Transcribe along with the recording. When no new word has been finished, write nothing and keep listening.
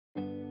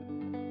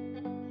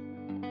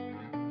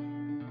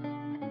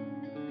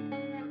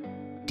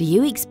Do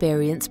you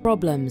experience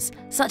problems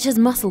such as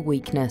muscle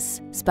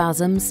weakness,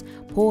 spasms,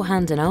 poor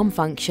hand and arm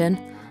function,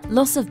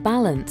 loss of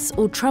balance,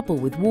 or trouble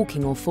with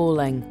walking or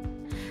falling?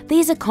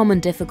 These are common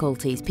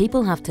difficulties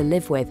people have to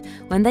live with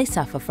when they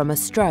suffer from a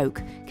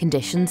stroke,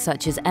 conditions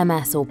such as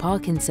MS or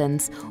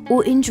Parkinson's,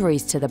 or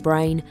injuries to the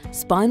brain,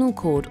 spinal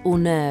cord or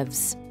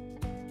nerves.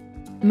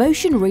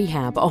 Motion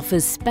Rehab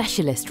offers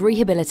specialist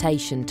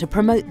rehabilitation to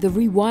promote the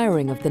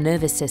rewiring of the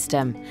nervous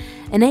system,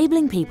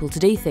 enabling people to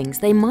do things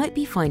they might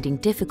be finding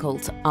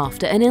difficult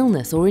after an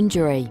illness or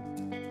injury.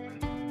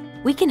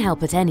 We can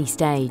help at any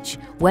stage,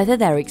 whether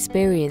they're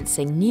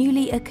experiencing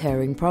newly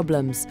occurring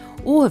problems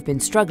or have been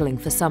struggling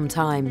for some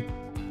time.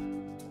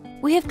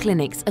 We have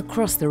clinics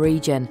across the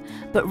region,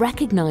 but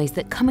recognise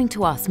that coming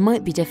to us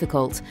might be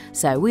difficult,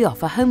 so we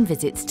offer home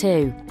visits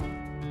too.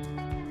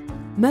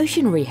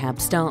 Motion Rehab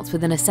starts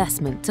with an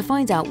assessment to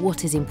find out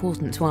what is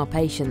important to our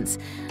patients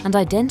and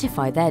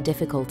identify their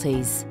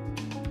difficulties.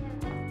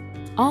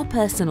 Our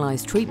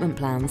personalised treatment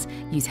plans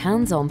use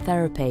hands-on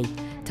therapy,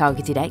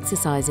 targeted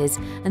exercises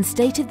and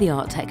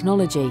state-of-the-art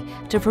technology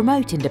to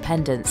promote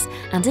independence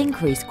and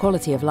increase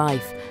quality of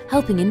life,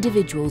 helping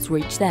individuals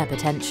reach their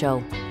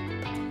potential.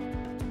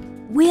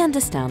 We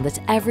understand that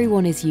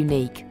everyone is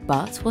unique,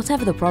 but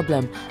whatever the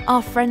problem,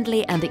 our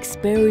friendly and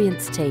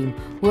experienced team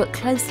work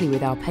closely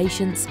with our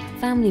patients,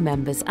 family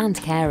members and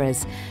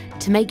carers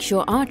to make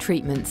sure our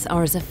treatments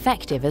are as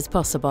effective as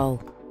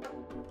possible.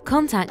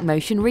 Contact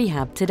Motion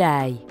Rehab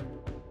today.